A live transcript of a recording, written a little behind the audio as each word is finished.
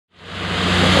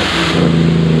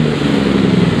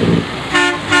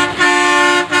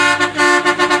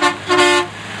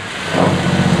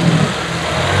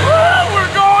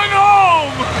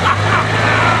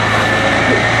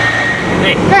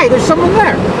Hey, there's someone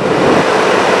there.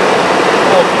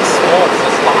 Holy smokes,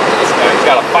 this guy's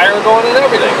got a fire going and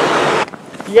everything.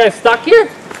 You guys stuck here?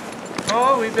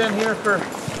 Oh, we've been here for,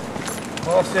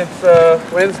 well, since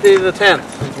Wednesday the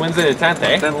 10th. It's Wednesday the 10th,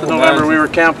 eh? 10th of November, we were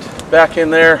camped back in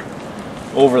there.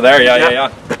 Over there,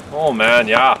 yeah. Oh man,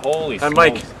 yeah, holy smokes.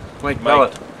 I'm Mike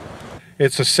Bellet.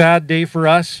 It's a sad day for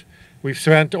us. We've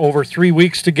spent over 3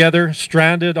 weeks together,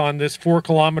 stranded on this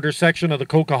 4-kilometer section of the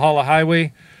Coquihalla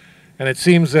Highway. And it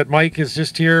seems that Mike is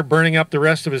just here burning up the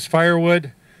rest of his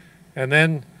firewood and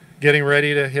then getting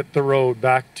ready to hit the road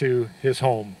back to his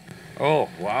home. Oh,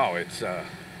 wow, it's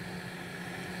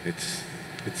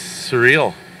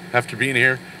surreal after being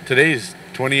here. Today's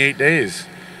 28 days.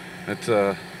 It's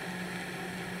yeah,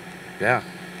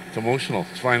 it's emotional.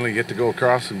 It's finally get to go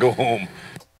across and go home.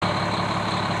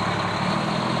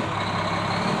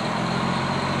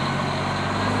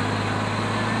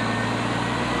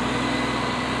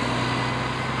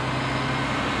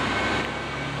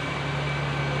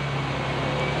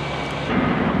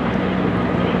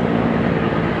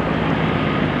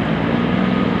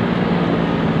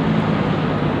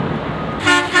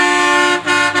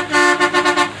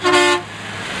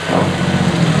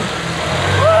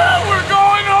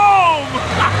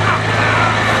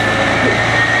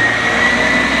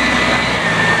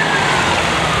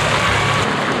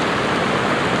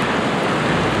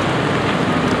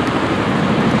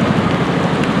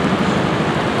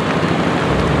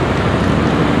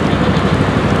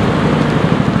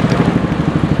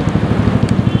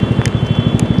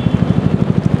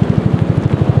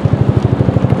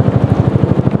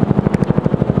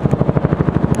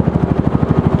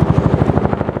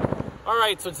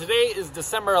 So today is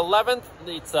December 11th.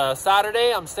 It's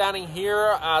Saturday. I'm standing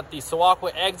here at the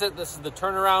Sewakwa exit. This is the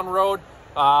turnaround road.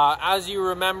 As you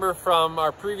remember from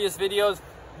our previous videos,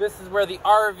 this is where the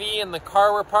RV and the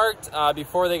car were parked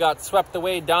before they got swept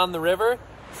away down the river.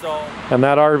 And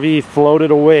that RV floated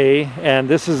away, and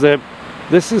this is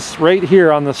right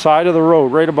here on the side of the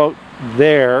road, right about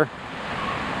there,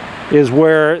 is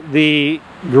where the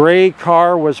gray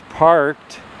car was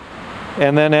parked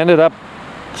and then ended up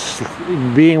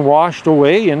being washed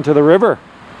away into the river.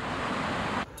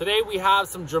 Today we have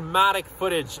some dramatic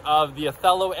footage of the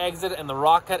Othello exit and the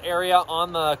rock cut area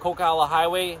on the Coquihalla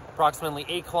Highway, approximately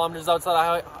 8 kilometers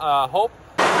outside of Hope.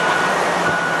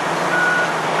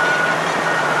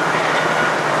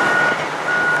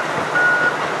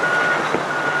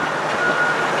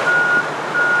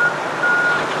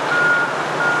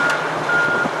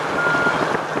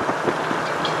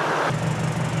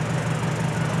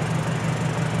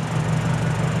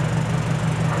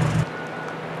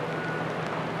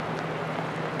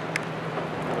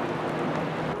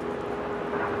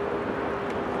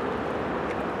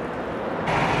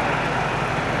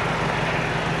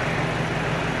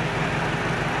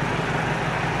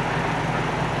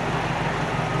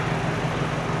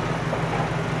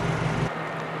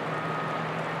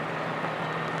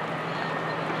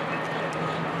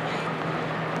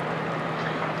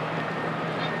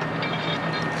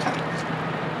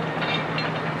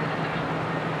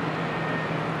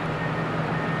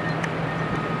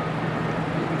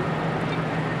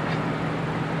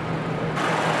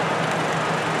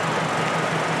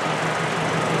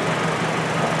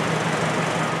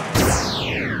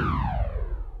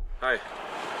 Hi,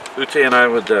 Ute and I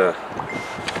would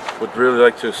really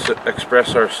like to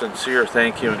express our sincere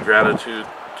thank you and gratitude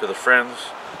to the friends,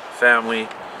 family,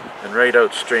 and right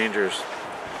out strangers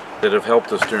that have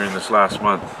helped us during this last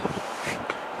month.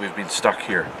 We've been stuck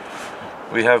here.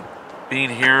 We have been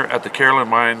here at the Carolyn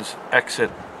Mines exit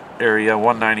area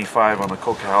 195 on the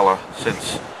Coquihalla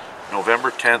since November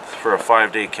 10th for a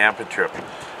 5-day camping trip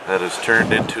that has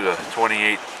turned into a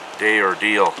 28-day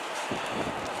ordeal.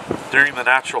 During the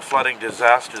natural flooding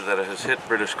disaster that has hit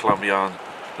British Columbia on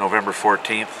November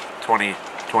 14th,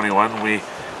 2021, we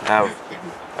are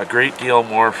a great deal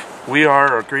more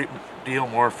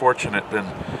fortunate than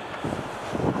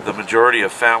the majority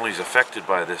of families affected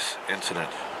by this incident.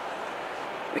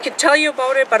 We can tell you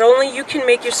about it, but only you can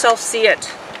make yourself see it.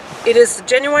 It is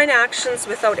genuine actions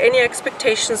without any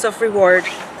expectations of reward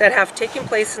that have taken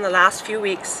place in the last few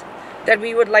weeks that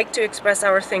we would like to express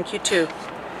our thank you to.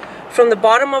 From the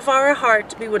bottom of our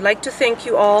heart, we would like to thank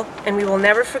you all, and we will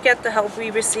never forget the help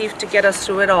we received to get us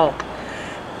through it all.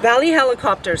 Valley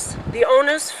Helicopters, the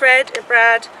owners Fred and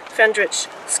Brad Fendrich,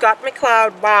 Scott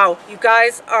McLeod, wow, you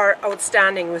guys are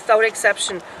outstanding, without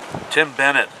exception. Tim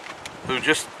Bennett, who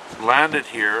just landed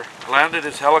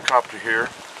his helicopter here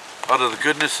out of the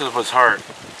goodness of his heart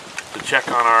to check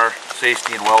on our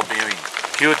safety and well-being.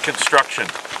 Hewitt Construction,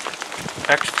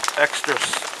 extra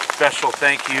special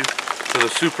thank you to the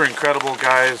super incredible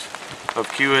guys of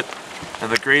Hewitt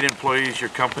and the great employees your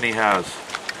company has,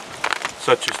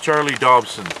 such as Charlie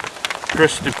Dobson,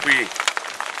 Chris Dupuis,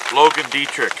 Logan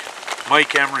Dietrich,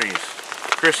 Mike Emery's,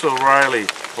 Chris O'Reilly,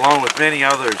 along with many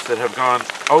others that have gone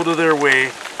out of their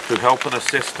way to help and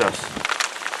assist us.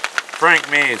 Frank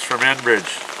Mays from Enbridge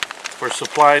for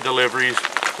supply deliveries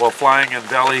while flying in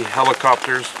Valley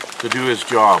helicopters to do his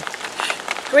job.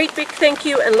 Great big thank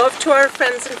you and love to our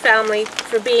friends and family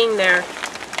for being there.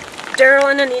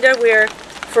 Daryl and Anita Weir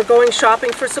for going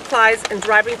shopping for supplies and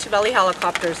driving to Valley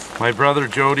helicopters. My brother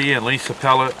Jody and Lisa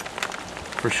Pellet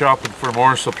for shopping for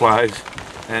more supplies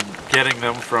and getting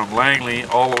them from Langley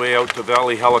all the way out to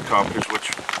Valley helicopters, which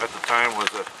at the time was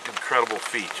an incredible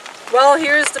feat. Well,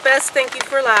 here's the best thank you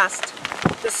for last.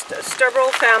 The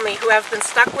Sturborough family who have been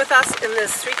stuck with us in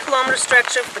this 3-kilometer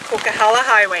stretch of the Coquihalla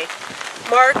Highway.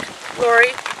 Mark,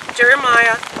 Lori,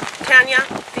 Jeremiah, Tanya,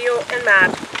 Theo, and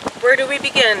Matt. Where do we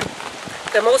begin?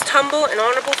 The most humble and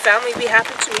honorable family we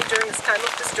happen to meet during this time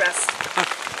of distress.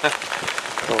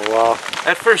 Oh wow.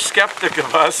 At first skeptic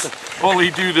of us,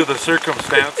 only due to the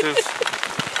circumstances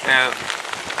and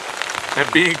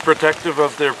being protective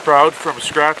of their proud from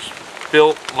scratch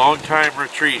built long-time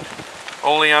retreat.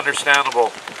 Only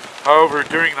understandable. However,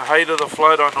 during the height of the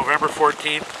flood on November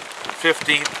 14th and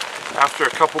 15th, after a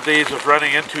couple days of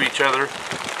running into each other,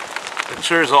 it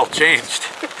sure has all changed.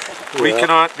 Yeah. We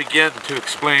cannot begin to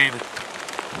explain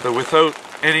that without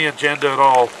any agenda at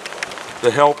all, the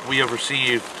help we have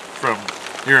received from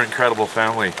your incredible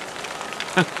family.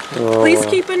 Please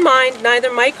keep in mind,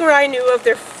 neither Mike or I knew of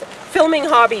their filming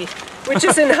hobby, which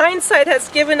is in hindsight has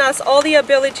given us all the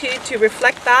ability to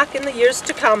reflect back in the years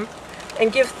to come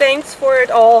and give thanks for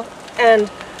it all and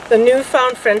the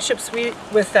newfound friendships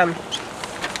with them.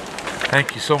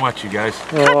 Thank you so much, you guys.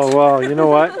 Oh well, you know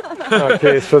what?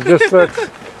 Okay, so just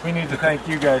we need to thank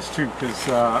you guys too, because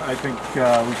I think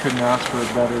we couldn't ask for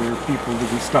better people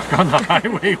to be stuck on the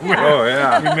highway with. Oh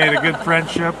yeah. We made a good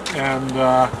friendship, and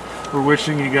we're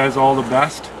wishing you guys all the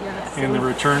best in the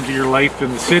return to your life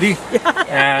in the city.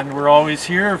 And we're always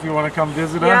here if you want to come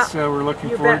visit us. We're looking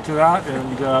forward to that,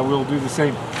 and we'll do the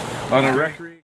same. On a recreation.